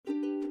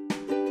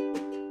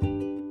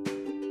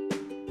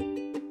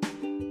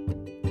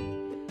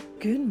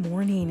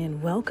morning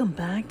and welcome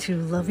back to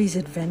Lovey's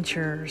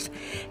Adventures.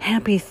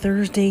 Happy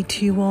Thursday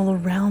to you all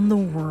around the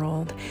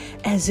world,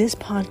 as this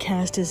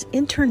podcast is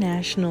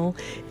international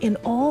in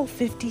all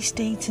 50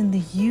 states in the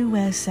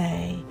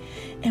USA.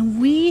 And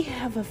we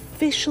have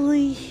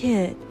officially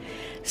hit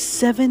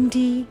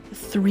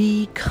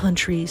 73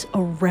 countries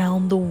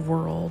around the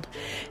world,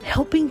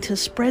 helping to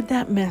spread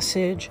that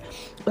message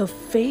of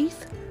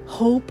faith,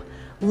 hope,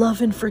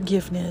 love and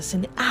forgiveness,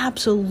 and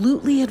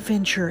absolutely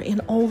adventure in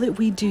all that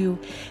we do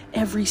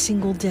every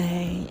single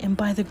day. And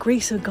by the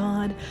grace of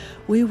God,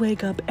 we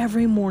wake up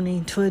every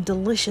morning to a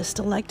delicious,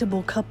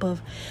 delectable cup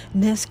of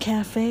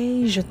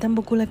Nescafe. Je t'aime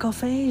beaucoup le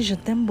café, je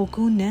t'aime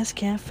beaucoup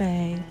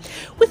Nescafe.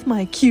 With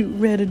my cute,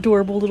 red,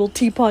 adorable little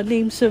teapot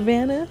named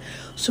Savannah.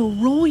 So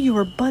roll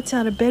your butts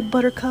out of bed,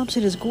 buttercups.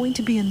 It is going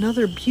to be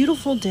another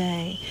beautiful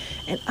day.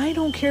 And I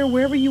don't care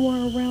wherever you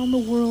are around the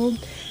world,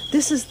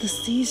 this is the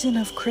season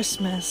of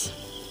Christmas,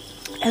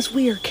 as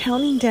we are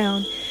counting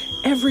down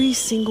every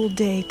single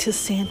day till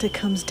Santa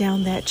comes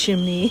down that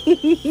chimney.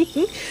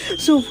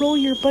 So roll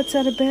your butts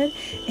out of bed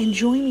and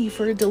join me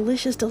for a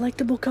delicious,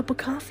 delectable cup of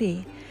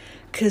coffee.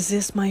 'Cause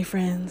this, my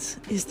friends,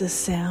 is the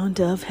sound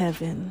of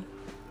heaven.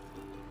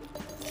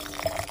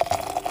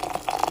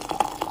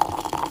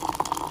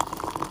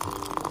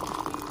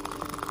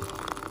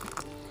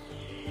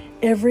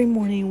 Every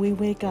morning we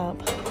wake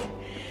up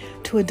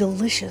to a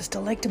delicious,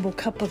 delectable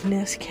cup of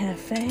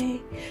Nescafe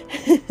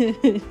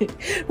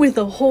with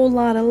a whole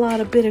lot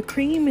of bit of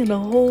cream and a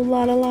whole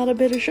lot of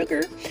bit of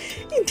sugar.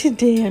 And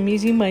today I'm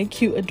using my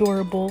cute,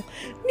 adorable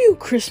new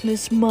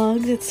Christmas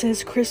mug that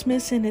says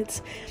Christmas, and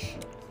it's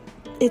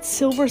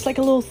silver. It's like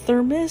a little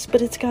thermos,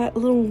 but it's got a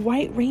little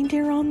white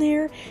reindeer on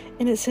there,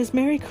 and it says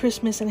Merry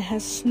Christmas, and it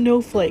has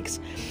snowflakes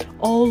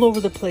all over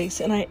the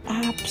place, and I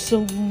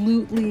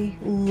absolutely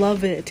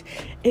love it.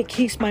 It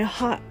keeps my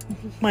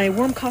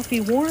warm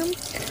coffee warm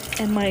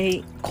and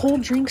my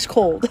cold drinks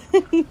cold.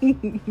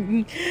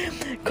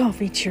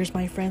 Coffee cheers,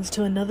 my friends,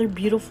 to another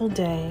beautiful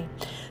day,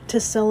 to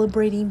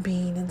celebrating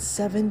being in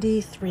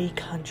 73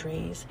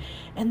 countries.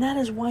 And that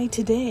is why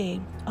today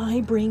I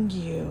bring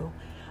you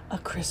a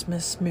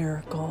Christmas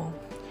miracle.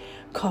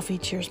 Coffee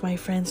cheers, my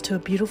friends, to a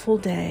beautiful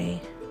day.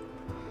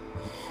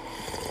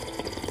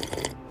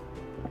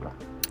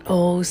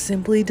 Oh,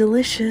 simply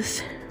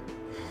delicious.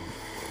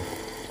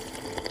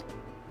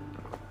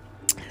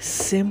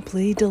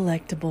 Simply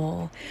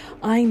delectable.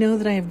 I know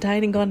that I have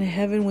died and gone to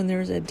heaven when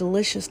there's a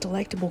delicious,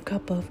 delectable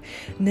cup of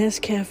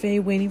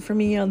Nescafe waiting for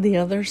me on the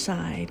other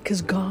side.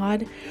 Because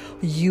God,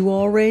 you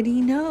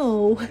already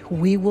know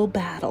we will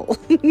battle.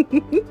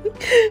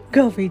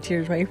 Coffee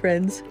cheers, my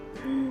friends.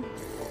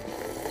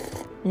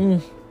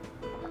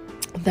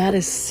 That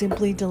is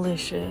simply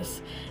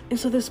delicious. And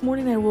so this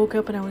morning I woke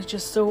up and I was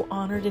just so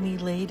honored and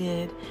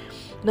elated,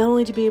 not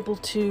only to be able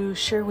to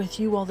share with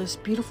you all this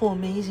beautiful,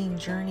 amazing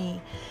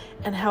journey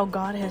and how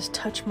God has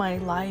touched my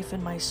life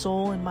and my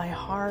soul and my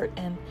heart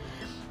and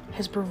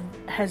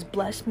has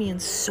blessed me in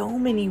so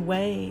many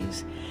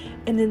ways.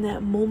 And in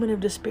that moment of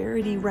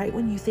disparity, right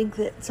when you think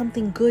that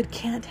something good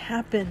can't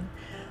happen,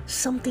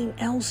 something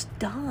else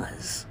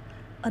does.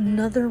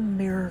 Another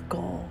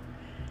miracle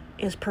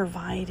is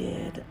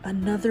provided.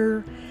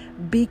 Another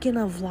beacon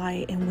of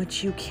light in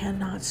which you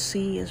cannot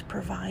see is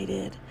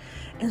provided.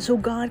 And so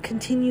God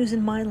continues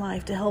in my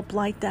life to help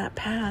light that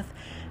path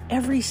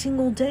every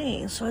single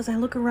day. So as I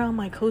look around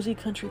my cozy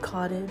country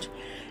cottage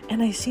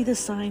and I see the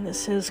sign that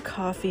says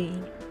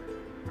coffee,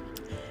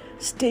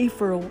 stay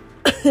for a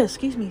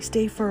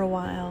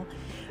while,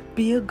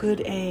 be a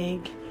good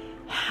egg,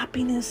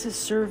 happiness is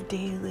served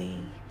daily,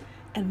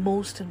 and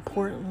most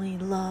importantly,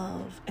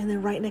 love. And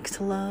then right next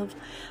to love,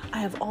 I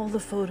have all the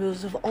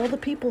photos of all the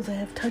people that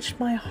have touched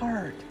my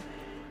heart.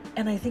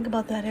 And I think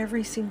about that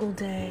every single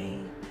day.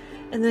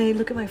 And then I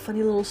look at my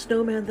funny little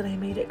snowman that I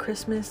made at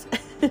Christmas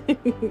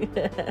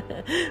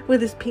with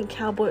his pink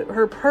cowboy,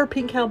 her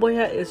pink cowboy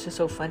hat. It's just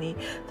so funny.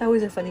 That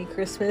was a funny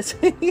Christmas.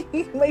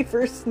 My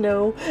first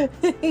snow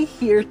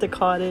here at the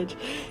cottage.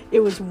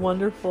 It was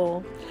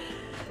wonderful.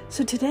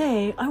 So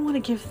today, I want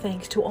to give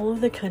thanks to all of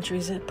the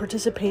countries that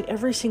participate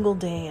every single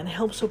day and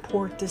help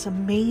support this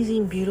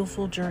amazing,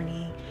 beautiful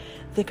journey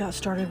that got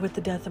started with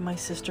the death of my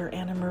sister,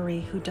 Anna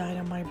Marie, who died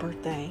on my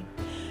birthday.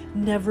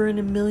 Never in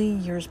a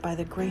million years, by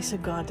the grace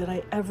of God, did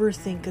I ever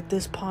think that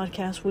this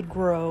podcast would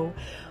grow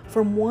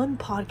from one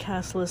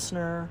podcast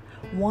listener,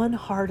 one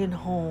heart and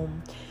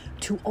home,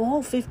 to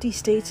all 50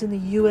 states in the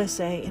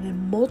USA and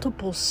in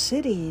multiple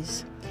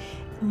cities,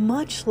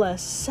 much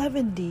less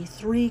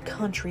 73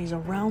 countries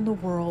around the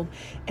world,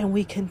 and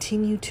we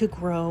continue to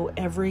grow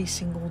every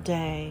single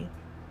day.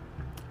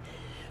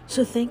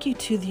 So thank you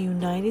to the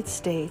United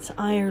States,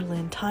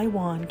 Ireland,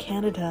 Taiwan,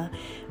 Canada,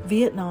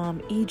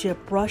 Vietnam,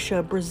 Egypt,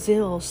 Russia,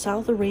 Brazil,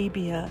 South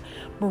Arabia,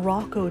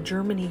 Morocco,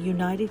 Germany,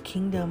 United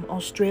Kingdom,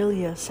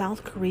 Australia,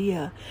 South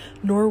Korea,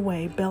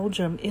 Norway,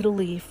 Belgium,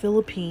 Italy,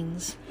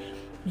 Philippines,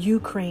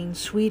 Ukraine,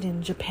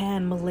 Sweden,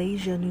 Japan,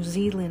 Malaysia, New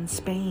Zealand,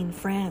 Spain,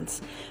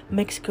 France,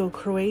 Mexico,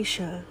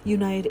 Croatia,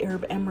 United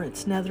Arab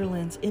Emirates,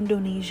 Netherlands,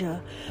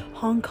 Indonesia,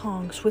 Hong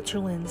Kong,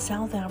 Switzerland,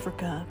 South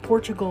Africa,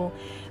 Portugal,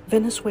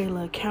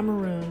 Venezuela,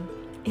 Cameroon,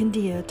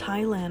 India,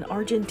 Thailand,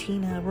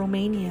 Argentina,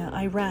 Romania,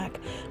 Iraq,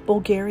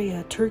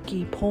 Bulgaria,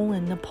 Turkey,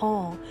 Poland,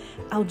 Nepal,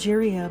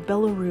 Algeria,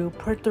 Belarus,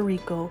 Puerto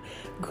Rico,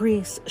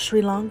 Greece,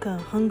 Sri Lanka,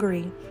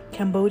 Hungary,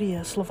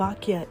 Cambodia,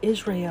 Slovakia,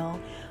 Israel,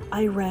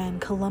 Iran,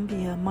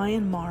 Colombia,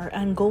 Myanmar,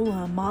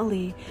 Angola,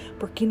 Mali,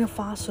 Burkina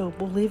Faso,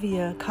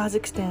 Bolivia,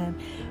 Kazakhstan,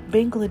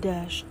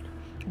 Bangladesh,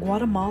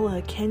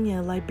 Guatemala,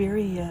 Kenya,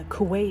 Liberia,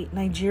 Kuwait,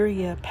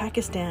 Nigeria,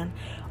 Pakistan,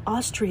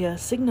 Austria,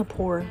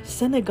 Singapore,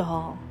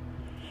 Senegal,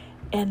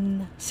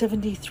 and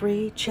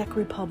 73, Czech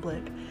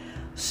Republic.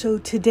 So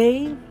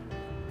today,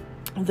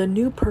 the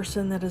new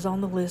person that is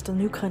on the list, a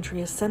new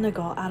country, is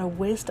Senegal out of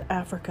West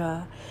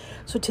Africa.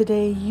 So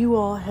today, you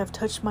all have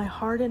touched my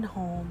heart and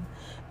home,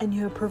 and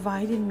you have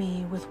provided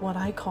me with what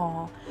I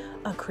call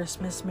a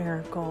Christmas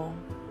miracle.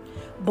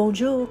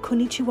 Bonjour,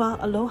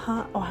 konnichiwa,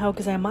 aloha, ohayou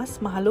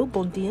gozaimasu, mahalo,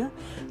 bon dia,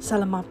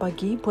 salamat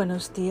pagi,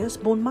 buenos dias,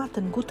 bon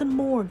matin, guten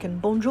morgen,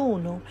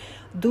 buongiorno,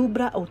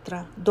 dobra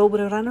otra,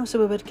 dobro rano,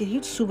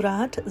 sababerkehir,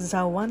 subrahat,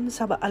 zawan,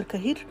 saba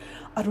alkahir,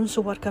 arun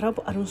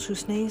sawarkarab, arun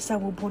susne,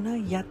 sawabona,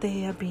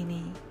 yate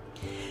abini.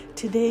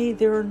 Today,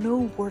 there are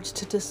no words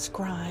to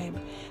describe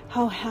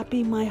how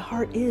happy my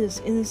heart is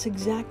in this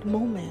exact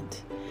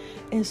moment.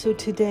 And so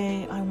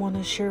today I want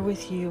to share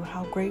with you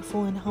how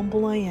grateful and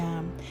humble I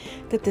am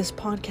that this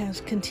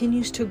podcast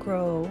continues to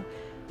grow.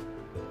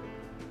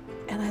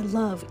 And I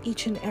love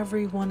each and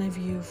every one of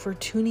you for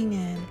tuning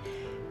in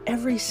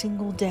every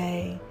single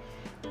day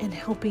and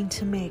helping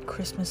to make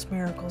Christmas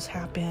miracles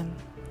happen.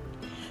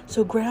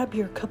 So grab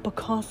your cup of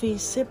coffee,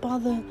 sit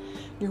by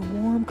your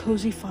warm,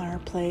 cozy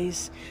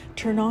fireplace,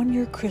 turn on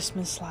your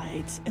Christmas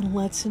lights, and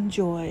let's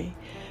enjoy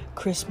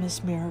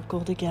Christmas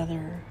miracle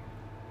together.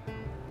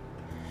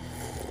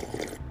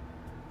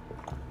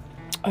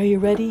 Are you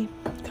ready?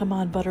 Come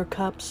on,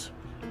 buttercups.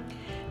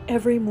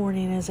 Every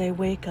morning as I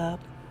wake up,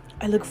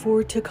 I look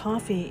forward to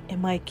coffee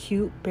in my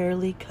cute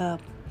Barely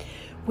cup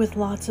with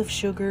lots of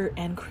sugar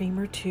and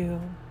creamer too,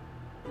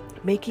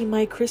 making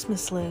my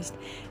Christmas list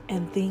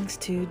and things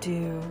to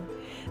do.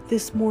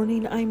 This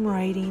morning I'm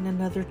writing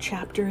another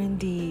chapter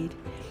indeed,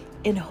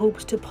 in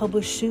hopes to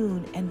publish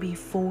soon and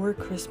before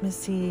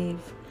Christmas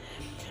Eve.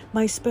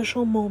 My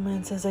special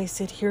moments as I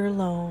sit here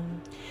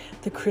alone,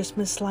 the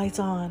Christmas lights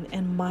on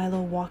and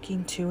Milo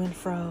walking to and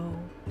fro.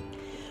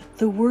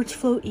 The words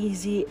flow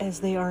easy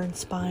as they are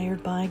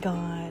inspired by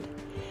God.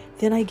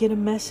 Then I get a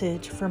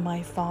message from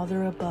my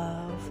Father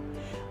above.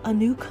 A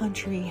new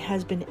country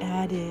has been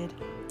added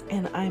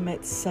and I'm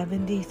at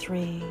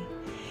 73.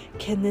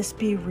 Can this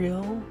be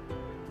real?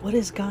 What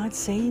is God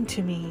saying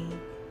to me?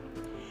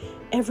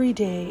 Every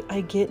day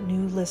I get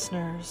new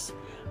listeners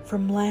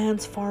from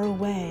lands far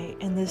away,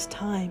 and this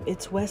time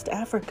it's West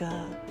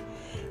Africa.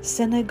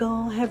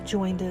 Senegal have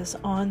joined us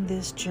on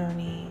this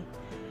journey.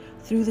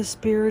 Through the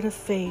spirit of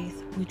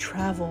faith, we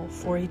travel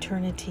for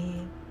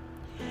eternity.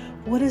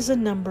 What is a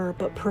number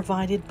but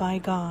provided by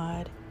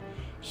God?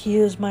 He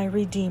is my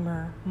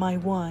Redeemer, my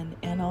one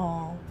and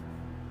all.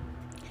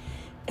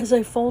 As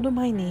I fall to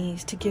my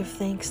knees to give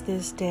thanks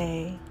this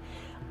day,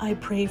 I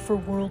pray for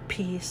world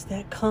peace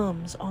that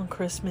comes on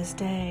Christmas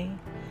Day.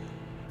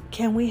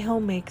 Can we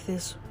help make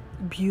this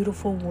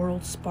beautiful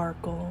world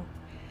sparkle?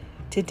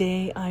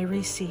 Today I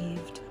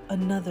received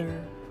another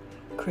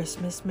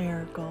Christmas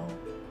miracle.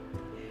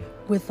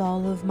 With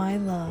all of my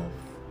love,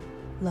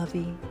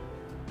 Lovey.